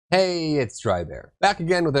Hey, it's Drybear. Back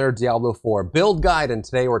again with our Diablo 4 build guide, and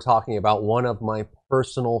today we're talking about one of my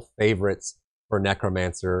personal favorites for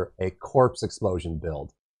Necromancer, a Corpse Explosion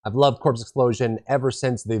build. I've loved Corpse Explosion ever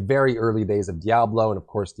since the very early days of Diablo, and of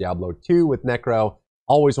course Diablo 2 with Necro.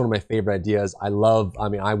 Always one of my favorite ideas. I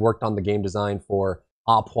worked on the game design for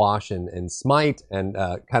Opwash and Smite, and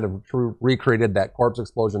kind of recreated that Corpse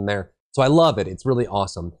Explosion there. So I love it. It's really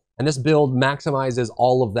awesome. And this build maximizes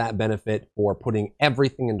all of that benefit for putting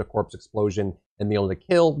everything into Corpse Explosion and being able to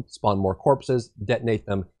kill, spawn more corpses, detonate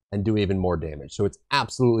them, and do even more damage. So it's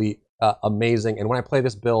absolutely amazing. And when I play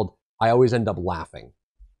this build, I always end up laughing.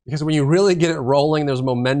 Because when you really get it rolling, there's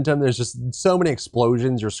momentum, there's just so many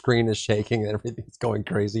explosions, your screen is shaking, and everything's going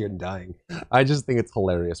crazy and dying. I just think it's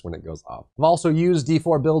hilarious when it goes off. I've also used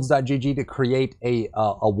d4builds.gg to create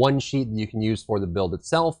a one sheet that you can use for the build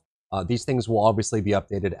itself. These things will obviously be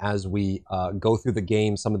updated as we go through the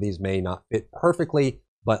game. Some of these may not fit perfectly,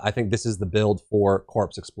 but I think this is the build for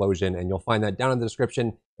Corpse Explosion, and you'll find that down in the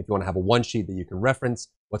description if you want to have a one sheet that you can reference.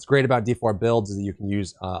 What's great about D4 builds is that you can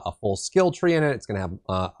use a full skill tree in it. It's going to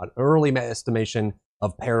have an early estimation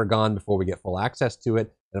of Paragon before we get full access to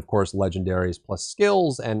it, and of course legendaries plus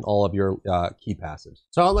skills and all of your key passives.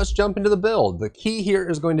 So let's jump into the build. The key here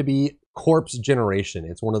is going to be corpse generation.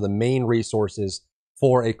 It's one of the main resources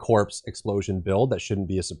for a Corpse Explosion build. That shouldn't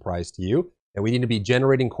be a surprise to you. And we need to be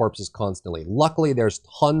generating corpses constantly. Luckily, there's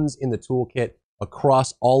tons in the toolkit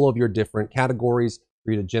across all of your different categories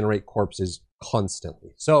for you to generate corpses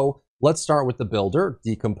constantly. So let's start with the builder,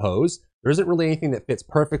 Decompose. There isn't really anything that fits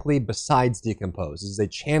perfectly besides Decompose. This is a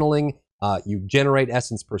channeling. You generate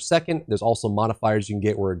essence per second. There's also modifiers you can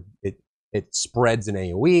get where it spreads in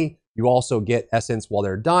AoE. You also get essence while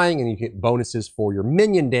they're dying, and you get bonuses for your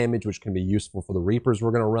minion damage, which can be useful for the Reapers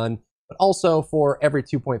we're going to run. But also for every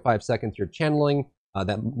 2.5 seconds you're channeling,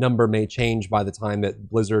 that number may change by the time that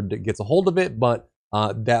Blizzard gets a hold of it, but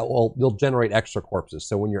you'll generate extra corpses.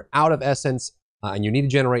 So when you're out of essence and you need to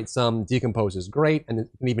generate some, Decompose is great, and it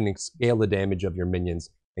can even scale the damage of your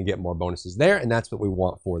minions and get more bonuses there, and that's what we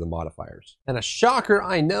want for the modifiers. And a shocker,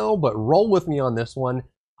 I know, but roll with me on this one.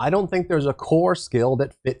 I don't think there's a core skill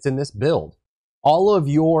that fits in this build. All of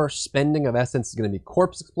your spending of essence is going to be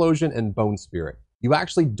Corpse Explosion and Bone Spirit. You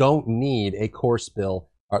actually don't need a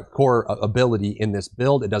core ability in this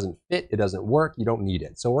build. It doesn't fit, it doesn't work, you don't need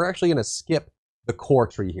it. So we're actually going to skip the core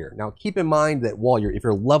tree here. Now keep in mind that if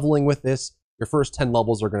you're leveling with this, your first 10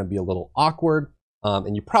 levels are going to be a little awkward,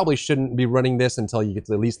 and you probably shouldn't be running this until you get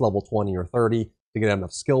to at least level 20 or 30 to get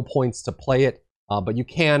enough skill points to play it. But you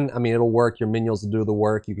can, it'll work. Your minions will do the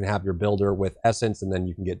work. You can have your builder with essence, and then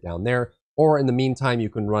you can get down there. Or in the meantime, you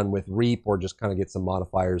can run with reap or just kind of get some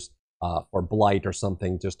modifiers for blight or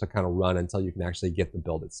something just to kind of run until you can actually get the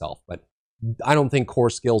build itself. But I don't think core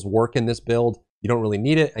skills work in this build. You don't really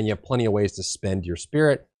need it, and you have plenty of ways to spend your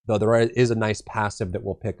spirit, though there is a nice passive that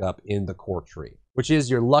we'll pick up in the core tree, which is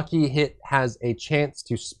your lucky hit has a chance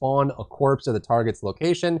to spawn a corpse at the target's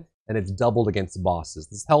location, and it's doubled against bosses.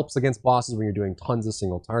 This helps against bosses when you're doing tons of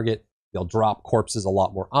single target. They'll drop corpses a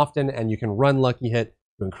lot more often, and you can run Lucky Hit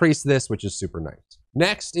to increase this, which is super nice.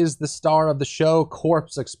 Next is the star of the show,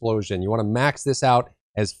 Corpse Explosion. You want to max this out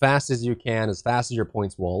as fast as you can, as fast as your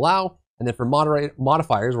points will allow. And then for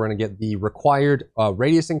modifiers, we're going to get the required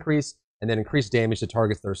radius increase, and then increased damage to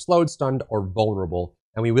targets that are slowed, stunned, or vulnerable.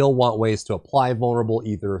 And we will want ways to apply vulnerable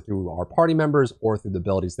either through our party members or through the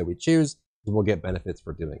abilities that we choose. We'll get benefits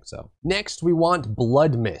for doing so. Next, we want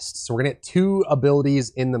Blood Mist. So we're gonna get 2 abilities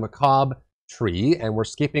in the Macabre tree, and we're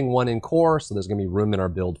skipping 1 in core, so there's gonna be room in our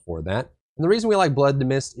build for that. And the reason we like Blood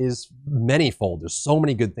Mist is manyfold. There's so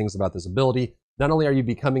many good things about this ability. Not only are you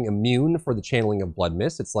becoming immune for the channeling of Blood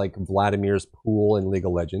Mist, it's like Vladimir's pool in League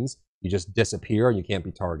of Legends. You just disappear and you can't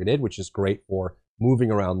be targeted, which is great for moving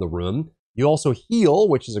around the room. You also heal,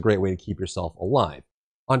 which is a great way to keep yourself alive.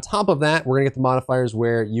 On top of that, we're going to get the modifiers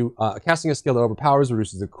where you casting a skill that overpowers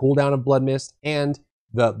reduces the cooldown of Blood Mist, and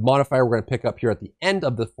the modifier we're going to pick up here at the end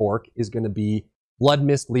of the fork is going to be Blood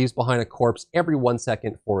Mist leaves behind a corpse every 1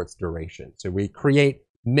 second for its duration. So we create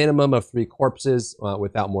minimum of 3 corpses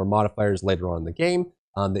without more modifiers later on in the game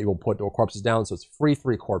that you will put corpses down, so it's free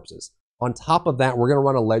 3 corpses. On top of that, we're going to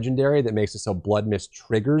run a legendary that makes it so Blood Mist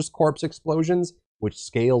triggers Corpse Explosions, which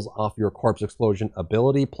scales off your Corpse Explosion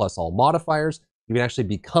ability plus all modifiers. You can actually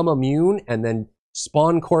become immune and then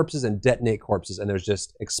spawn corpses and detonate corpses, and there's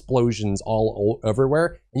just explosions all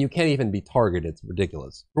everywhere, and you can't even be targeted. It's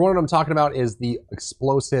ridiculous. The one I'm talking about is the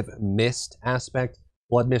explosive mist aspect.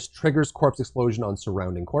 Blood Mist triggers Corpse Explosion on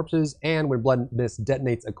surrounding corpses, and when Blood Mist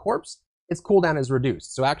detonates a corpse, its cooldown is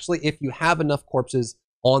reduced. So actually, if you have enough corpses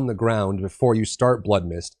on the ground before you start Blood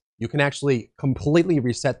Mist, you can actually completely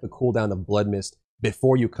reset the cooldown of Blood Mist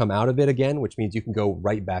before you come out of it again, which means you can go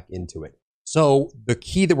right back into it. So the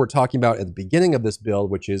key that we're talking about at the beginning of this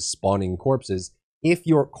build, which is spawning corpses, if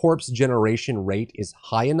your corpse generation rate is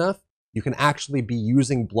high enough, you can actually be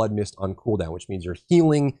using Blood Mist on cooldown, which means you're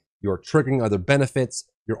healing, you're triggering other benefits,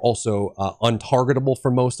 you're also untargetable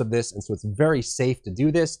for most of this, and so it's very safe to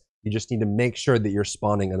do this. You just need to make sure that you're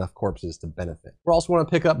spawning enough corpses to benefit. We also want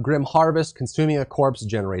to pick up Grim Harvest. Consuming a corpse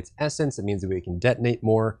generates essence. It means that we can detonate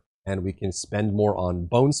more, and we can spend more on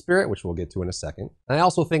Bone Spirit, which we'll get to in a second. And I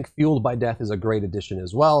also think Fueled by Death is a great addition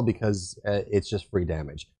as well, because it's just free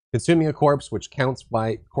damage. Consuming a corpse, which counts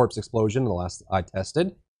by corpse explosion, the last I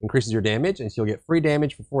tested, increases your damage, and so you'll get free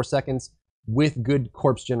damage for 4 seconds. With good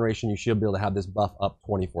corpse generation, you should be able to have this buff up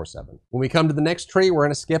 24/7. When we come to the next tree, we're going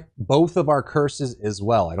to skip both of our curses as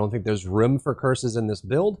well. I don't think there's room for curses in this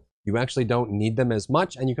build. You actually don't need them as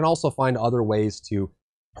much, and you can also find other ways to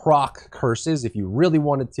proc curses if you really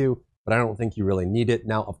wanted to, but I don't think you really need it.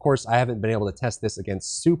 Now, of course, I haven't been able to test this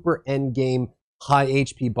against super endgame high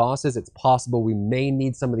HP bosses. It's possible we may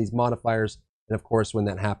need some of these modifiers, and of course, when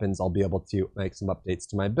that happens, I'll be able to make some updates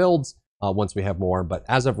to my builds once we have more. But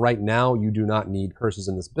as of right now, you do not need curses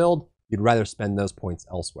in this build. You'd rather spend those points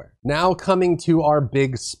elsewhere. Now coming to our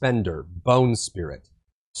big spender, Bone Spirit.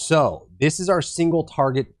 So this is our single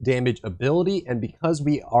target damage ability, and because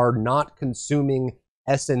we are not consuming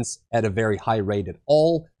essence at a very high rate at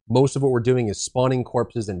all, most of what we're doing is spawning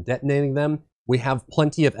corpses and detonating them. We have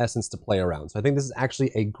plenty of essence to play around. So I think this is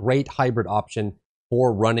actually a great hybrid option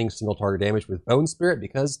for running single target damage with Bone Spirit,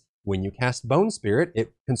 because when you cast Bone Spirit,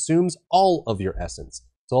 it consumes all of your essence.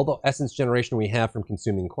 So all the essence generation we have from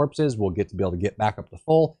consuming corpses, we'll get to be able to get back up to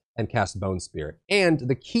full and cast Bone Spirit. And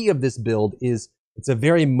the key of this build is it's a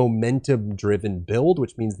very momentum-driven build,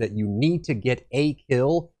 which means that you need to get a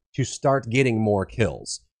kill to start getting more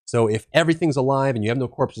kills. So if everything's alive and you have no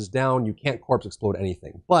corpses down, you can't corpse explode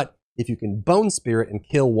anything. But if you can Bone Spirit and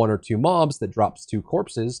kill 1 or 2 mobs that drops 2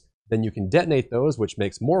 corpses, then you can detonate those, which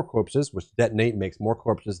makes more corpses, which detonate makes more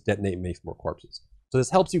corpses, detonate makes more corpses. So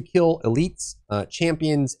this helps you kill elites,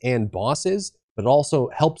 champions, and bosses, but it also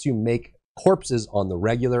helps you make corpses on the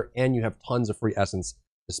regular, and you have tons of free essence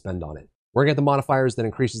to spend on it. We're gonna get the modifiers that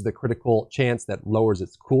increases the critical chance, that lowers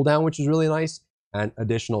its cooldown, which is really nice, and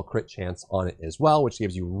additional crit chance on it as well, which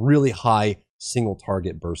gives you really high single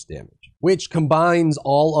target burst damage, which combines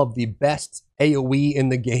all of the best AoE in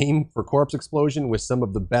the game for corpse explosion with some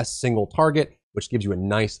of the best single target, which gives you a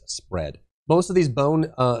nice spread. Most of these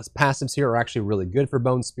bone passives here are actually really good for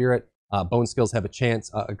Bone Spirit. Bone skills have a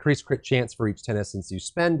chance, increased crit chance for each 10 essence you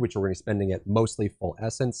spend, which we're going to be spending at mostly full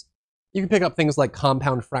essence. You can pick up things like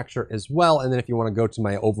Compound Fracture as well, and then if you want to go to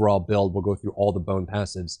my overall build, we'll go through all the bone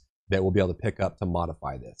passives that we'll be able to pick up to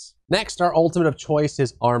modify this. Next, our ultimate of choice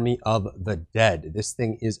is Army of the Dead. This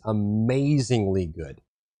thing is amazingly good.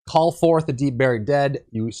 Call forth the deep buried dead,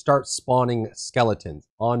 you start spawning skeletons.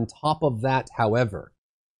 On top of that, however,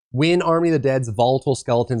 when Army of the Dead's volatile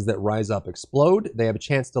skeletons that rise up explode, they have a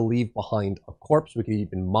chance to leave behind a corpse. We can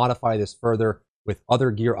even modify this further with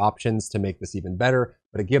other gear options to make this even better,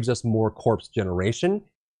 but it gives us more corpse generation,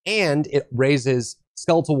 and it raises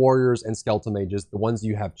skeletal warriors and skeletal mages, the ones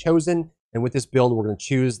you have chosen. And with this build, we're going to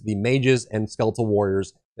choose the mages and skeletal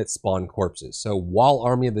warriors that spawn corpses. So while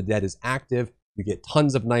Army of the Dead is active, you get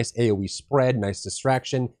tons of nice AoE spread, nice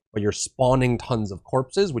distraction, but you're spawning tons of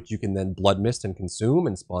corpses, which you can then blood mist and consume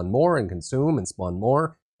and spawn more and consume and spawn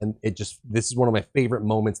more. And this is one of my favorite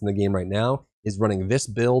moments in the game right now, is running this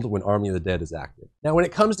build when Army of the Dead is active. Now, when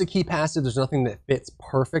it comes to key passive, there's nothing that fits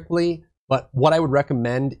perfectly. But what I would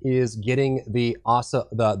recommend is getting the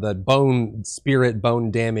Bone Spirit, Bone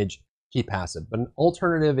Damage key passive. But an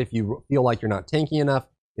alternative, if you feel like you're not tanky enough,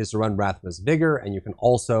 is to run Rathma's Vigor, and you can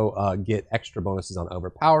also get extra bonuses on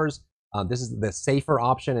Overpowers. This is the safer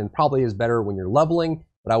option and probably is better when you're leveling,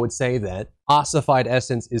 but I would say that Ossified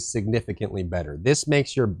Essence is significantly better. This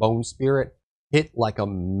makes your Bone Spirit hit like a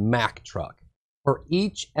Mack truck. For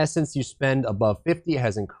each essence you spend above 50, it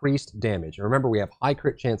has increased damage. And remember, we have high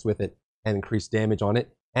crit chance with it and increased damage on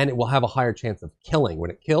it, and it will have a higher chance of killing.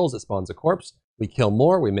 When it kills, it spawns a corpse. We kill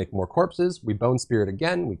more, we make more corpses. We Bone Spirit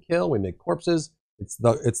again, we kill, we make corpses. It's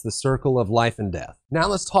the circle of life and death. Now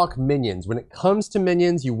let's talk minions. When it comes to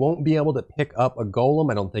minions, you won't be able to pick up a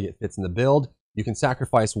golem. I don't think it fits in the build. You can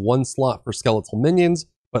sacrifice 1 slot for skeletal minions,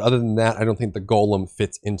 but other than that, I don't think the golem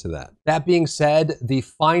fits into that. That being said, the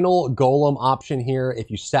final golem option here,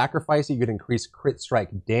 if you sacrifice it, you can increase crit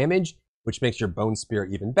strike damage, which makes your Bone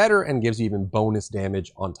Spirit even better and gives you even bonus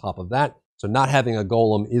damage on top of that. So not having a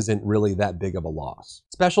golem isn't really that big of a loss.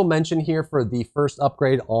 Special mention here for the first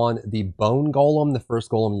upgrade on the bone golem, the first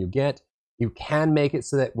golem you get. You can make it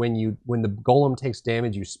so that when the golem takes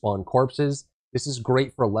damage, you spawn corpses. This is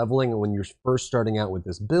great for leveling when you're first starting out with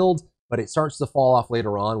this build, but it starts to fall off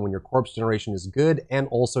later on when your corpse generation is good, and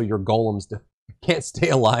also your golems can't stay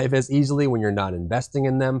alive as easily when you're not investing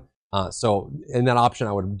in them. So in that option,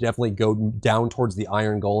 I would definitely go down towards the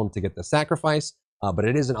iron golem to get the sacrifice, but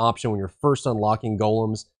it is an option when you're first unlocking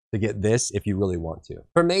golems to get this if you really want to.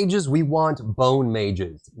 For mages, we want bone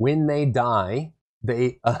mages. When they die,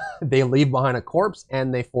 they leave behind a corpse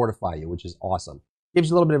and they fortify you, which is awesome. Gives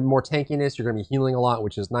you a little bit of more tankiness. You're going to be healing a lot,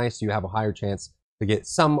 which is nice. You have a higher chance to get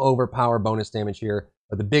some overpower bonus damage here.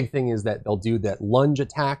 But the big thing is that they'll do that lunge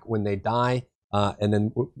attack when they die, and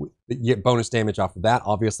then you get bonus damage off of that,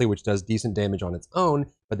 obviously, which does decent damage on its own.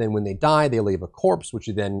 But then when they die, they leave a corpse, which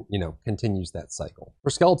then, continues that cycle.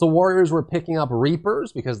 For skeletal warriors, we're picking up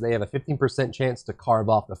reapers because they have a 15% chance to carve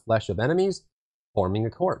off the flesh of enemies, forming a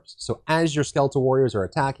corpse. So as your skeletal warriors are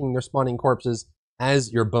attacking, they're spawning corpses.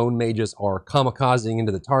 As your bone mages are kamikazing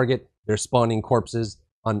into the target, they're spawning corpses.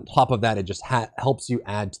 On top of that, it just helps you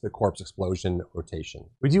add to the corpse explosion rotation.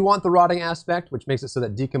 We do want the rotting aspect, which makes it so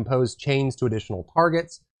that decompose chains to additional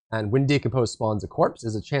targets. And when decompose spawns a corpse,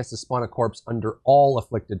 is a chance to spawn a corpse under all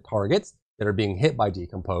afflicted targets that are being hit by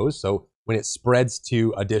decompose. So when it spreads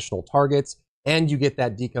to additional targets, and you get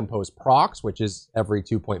that decompose procs, which is every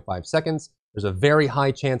 2.5 seconds, there's a very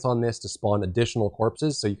high chance on this to spawn additional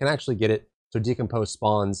corpses. So you can actually get it so decompose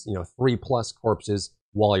spawns, 3+ corpses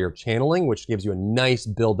while you're channeling, which gives you a nice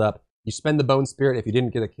build-up. You spend the bone spirit. If you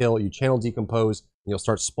didn't get a kill, you channel decompose, and you'll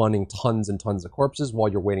start spawning tons and tons of corpses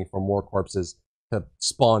while you're waiting for more corpses to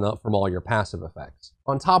spawn up from all your passive effects.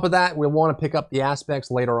 On top of that, we'll want to pick up the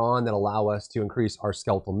aspects later on that allow us to increase our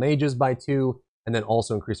skeletal mages by 2, and then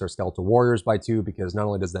also increase our skeletal warriors by 2, because not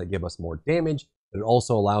only does that give us more damage, but it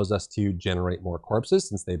also allows us to generate more corpses,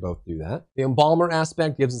 since they both do that. The embalmer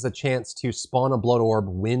aspect gives us a chance to spawn a blood orb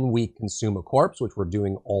when we consume a corpse, which we're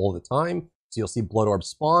doing all the time. So you'll see blood orbs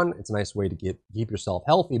spawn. It's a nice way to keep yourself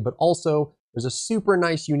healthy, but also there's a super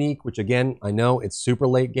nice unique, which again, I know it's super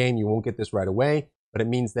late game. You won't get this right away, but it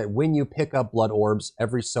means that when you pick up blood orbs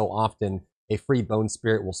every so often, a free bone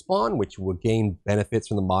spirit will spawn, which will gain benefits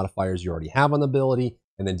from the modifiers you already have on the ability,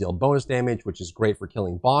 and then deal bonus damage, which is great for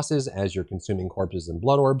killing bosses as you're consuming corpses and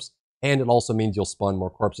blood orbs. And it also means you'll spawn more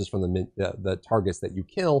corpses from the targets that you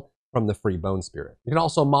kill from the free bone spirit. You can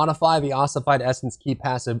also modify the ossified essence key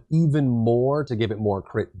passive even more to give it more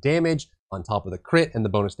crit damage on top of the crit and the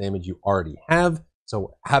bonus damage you already have.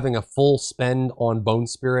 So having a full spend on bone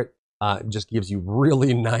spirit just gives you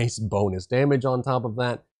really nice bonus damage on top of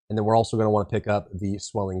that. And then we're also going to want to pick up the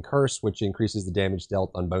Swelling Curse, which increases the damage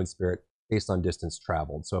dealt on bone spirit based on distance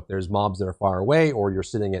traveled. So if there's mobs that are far away, or you're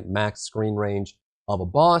sitting at max screen range of a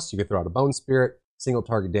boss, you can throw out a bone spirit, single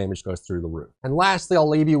target damage goes through the roof. And lastly, I'll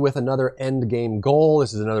leave you with another end game goal.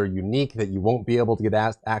 This is another unique that you won't be able to get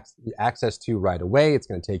access to right away. It's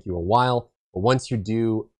going to take you a while, but once you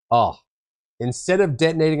do, instead of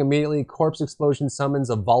detonating immediately, Corpse Explosion summons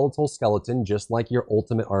a volatile skeleton, just like your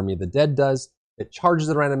Ultimate Army of the Dead does. It charges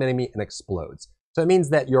a random enemy and explodes. So it means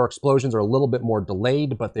that your explosions are a little bit more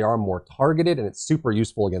delayed, but they are more targeted, and it's super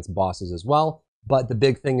useful against bosses as well. But the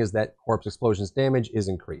big thing is that Corpse Explosion's damage is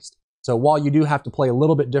increased. So while you do have to play a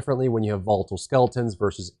little bit differently when you have volatile skeletons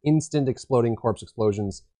versus instant exploding Corpse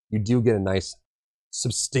Explosions, you do get a nice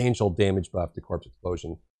substantial damage buff to Corpse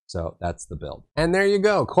Explosion. So that's the build. And there you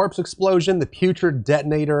go, Corpse Explosion, the Putrid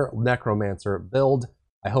Detonator Necromancer build.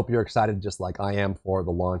 I hope you're excited just like I am for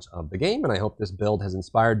the launch of the game, and I hope this build has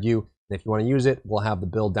inspired you. And if you want to use it, we'll have the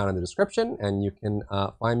build down in the description, and you can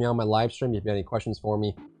find me on my live stream. If you have any questions for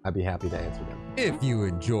me, I'd be happy to answer them. If you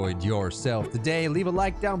enjoyed yourself today, leave a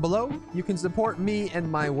like down below. You can support me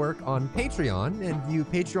and my work on Patreon and view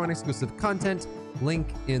Patreon exclusive content, link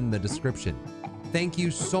in the description. Thank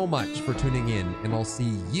you so much for tuning in, and I'll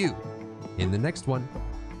see you in the next one.